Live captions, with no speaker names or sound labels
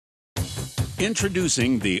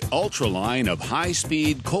Introducing the Ultra line of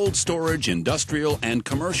high-speed cold storage industrial and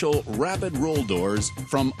commercial rapid roll doors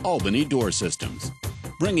from Albany Door Systems,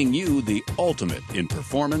 bringing you the ultimate in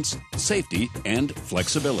performance, safety, and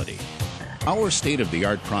flexibility. Our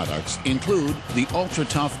state-of-the-art products include the Ultra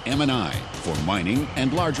Tough M&I for mining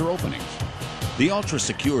and larger openings, the Ultra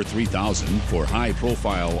Secure 3000 for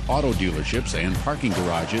high-profile auto dealerships and parking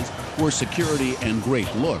garages where security and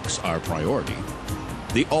great looks are priority,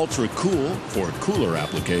 the Ultra Cool for cooler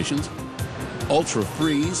applications, Ultra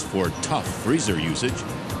Freeze for tough freezer usage,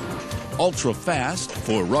 Ultra Fast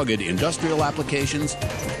for rugged industrial applications,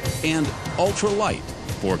 and Ultra Light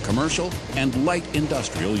for commercial and light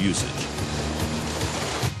industrial usage.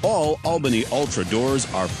 All Albany Ultra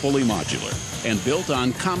doors are fully modular and built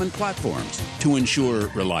on common platforms to ensure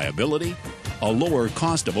reliability, a lower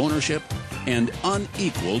cost of ownership, and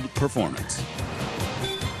unequaled performance.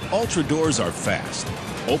 Ultra doors are fast,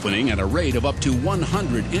 opening at a rate of up to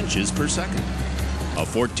 100 inches per second. A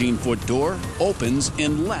 14-foot door opens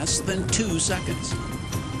in less than 2 seconds.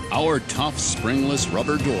 Our tough springless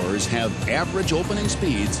rubber doors have average opening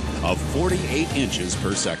speeds of 48 inches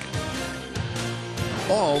per second.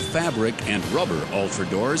 All fabric and rubber Ultra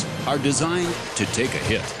doors are designed to take a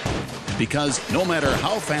hit, because no matter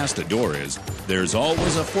how fast a door is, there's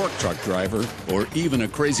always a fork truck driver or even a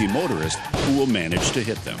crazy motorist who will manage to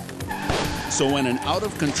hit them. So when an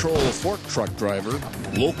out-of-control fork truck driver,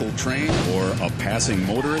 local train, or a passing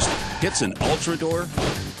motorist hits an Ultra door,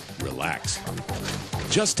 relax.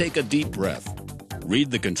 Just take a deep breath,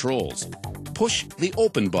 read the controls, push the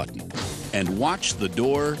open button, and watch the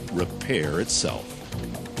door repair itself.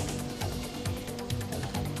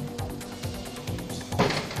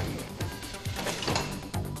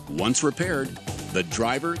 Once repaired, the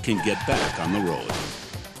driver can get back on the road.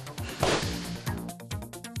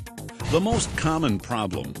 The most common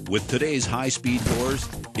problem with today's high-speed doors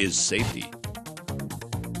is safety.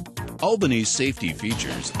 Albany's safety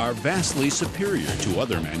features are vastly superior to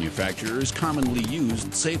other manufacturers' commonly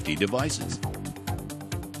used safety devices.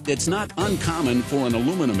 It's not uncommon for an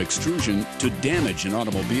aluminum extrusion to damage an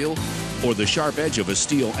automobile or the sharp edge of a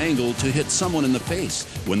steel angle to hit someone in the face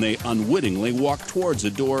when they unwittingly walk towards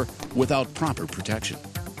a door without proper protection.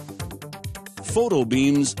 Photo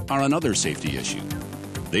beams are another safety issue.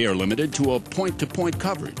 They are limited to a point-to-point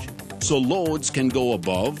coverage, so loads can go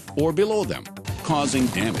above or below them, causing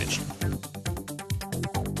damage.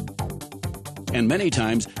 And many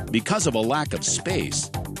times, because of a lack of space,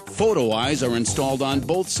 photo eyes are installed on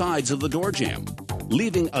both sides of the door jamb,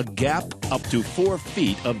 leaving a gap up to 4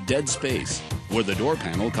 feet of dead space where the door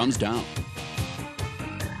panel comes down.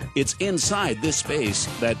 It's inside this space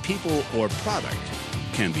that people or product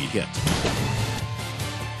can be hit.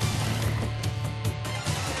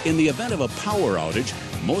 In the event of a power outage,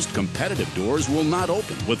 most competitive doors will not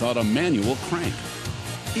open without a manual crank.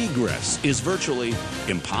 Egress is virtually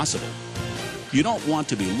impossible. You don't want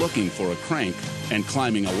to be looking for a crank and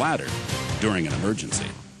climbing a ladder during an emergency.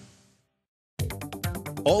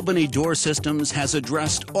 Albany Door Systems has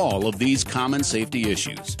addressed all of these common safety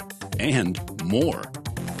issues and more.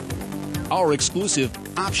 Our exclusive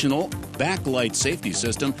optional backlight safety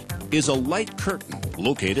system is a light curtain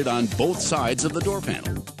located on both sides of the door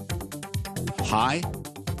panel. High,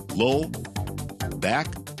 low, back,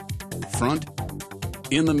 front,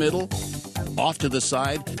 in the middle, off to the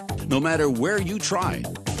side, no matter where you try,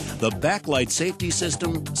 the backlight safety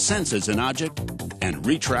system senses an object and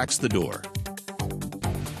retracts the door.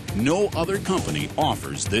 No other company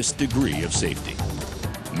offers this degree of safety.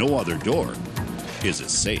 No other door is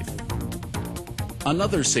as safe.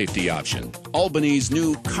 Another safety option, Albany's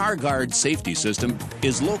new Car Guard safety system,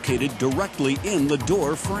 is located directly in the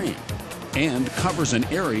door frame and covers an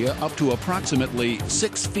area up to approximately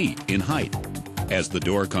 6 feet in height. As the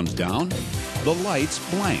door comes down, the lights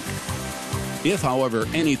blank. If, however,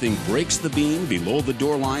 anything breaks the beam below the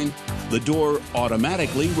door line, the door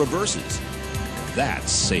automatically reverses.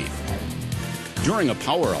 That's safe. During a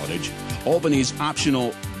power outage, Albany's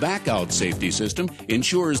optional backout safety system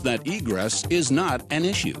ensures that egress is not an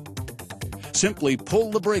issue. Simply pull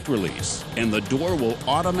the brake release and the door will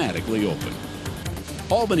automatically open.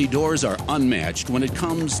 Albany doors are unmatched when it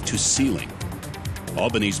comes to sealing.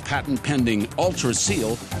 Albany's patent-pending Ultra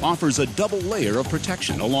Seal offers a double layer of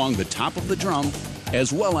protection along the top of the drum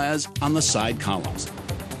as well as on the side columns.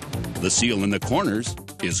 The seal in the corners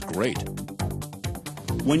is great.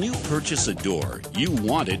 When you purchase a door, you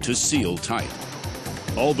want it to seal tight.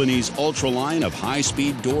 Albany's Ultra line of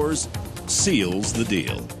high-speed doors seals the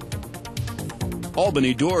deal.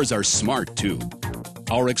 Albany doors are smart too.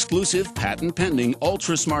 Our exclusive patent-pending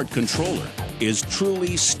Ultra Smart controller is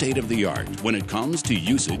truly state-of-the-art when it comes to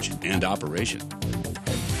usage and operation.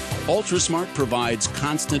 UltraSmart provides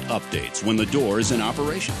constant updates when the door is in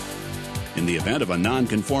operation. In the event of a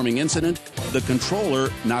non-conforming incident, the controller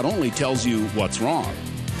not only tells you what's wrong,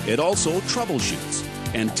 it also troubleshoots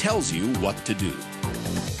and tells you what to do.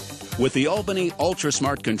 With the Albany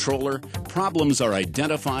UltraSmart controller, problems are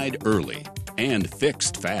identified early and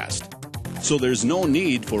fixed fast. So there's no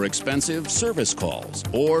need for expensive service calls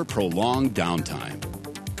or prolonged downtime.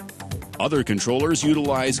 Other controllers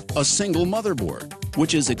utilize a single motherboard,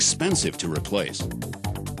 which is expensive to replace.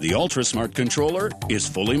 The UltraSmart controller is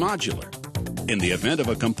fully modular. In the event of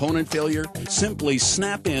a component failure, simply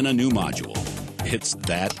snap in a new module. It's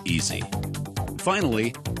that easy.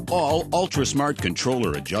 Finally, all UltraSmart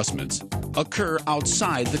controller adjustments occur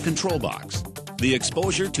outside the control box. The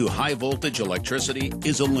exposure to high voltage electricity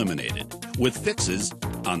is eliminated with fixes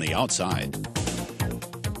on the outside.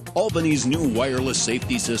 Albany's new wireless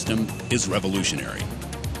safety system is revolutionary.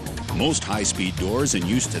 Most high-speed doors in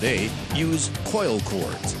use today use coil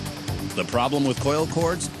cords. The problem with coil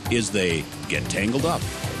cords is they get tangled up,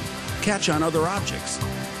 catch on other objects,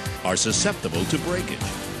 are susceptible to breakage,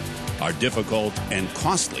 are difficult and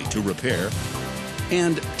costly to repair,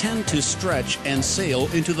 and tend to stretch and sail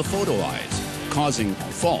into the photo eyes, causing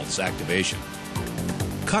false activation.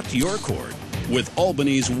 Cut your cord with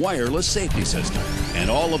Albany's wireless safety system, and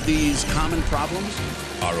all of these common problems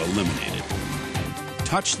are eliminated.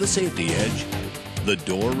 Touch the safety edge, the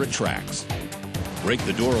door retracts. Break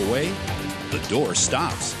the door away, the door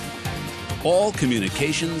stops. All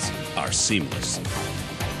communications are seamless.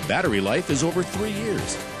 Battery life is over 3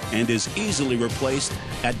 years and is easily replaced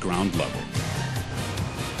at ground level.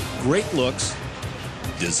 Great looks,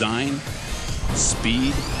 design,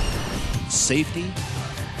 speed, safety,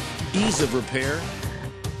 ease of repair,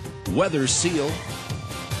 weather seal,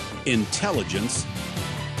 intelligence.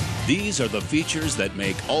 These are the features that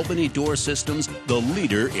make Albany Door Systems the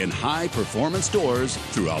leader in high-performance doors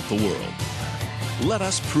throughout the world. Let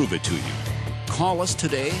us prove it to you. Call us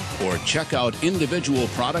today or check out individual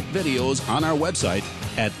product videos on our website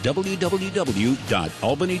at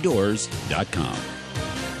www.albanydoors.com.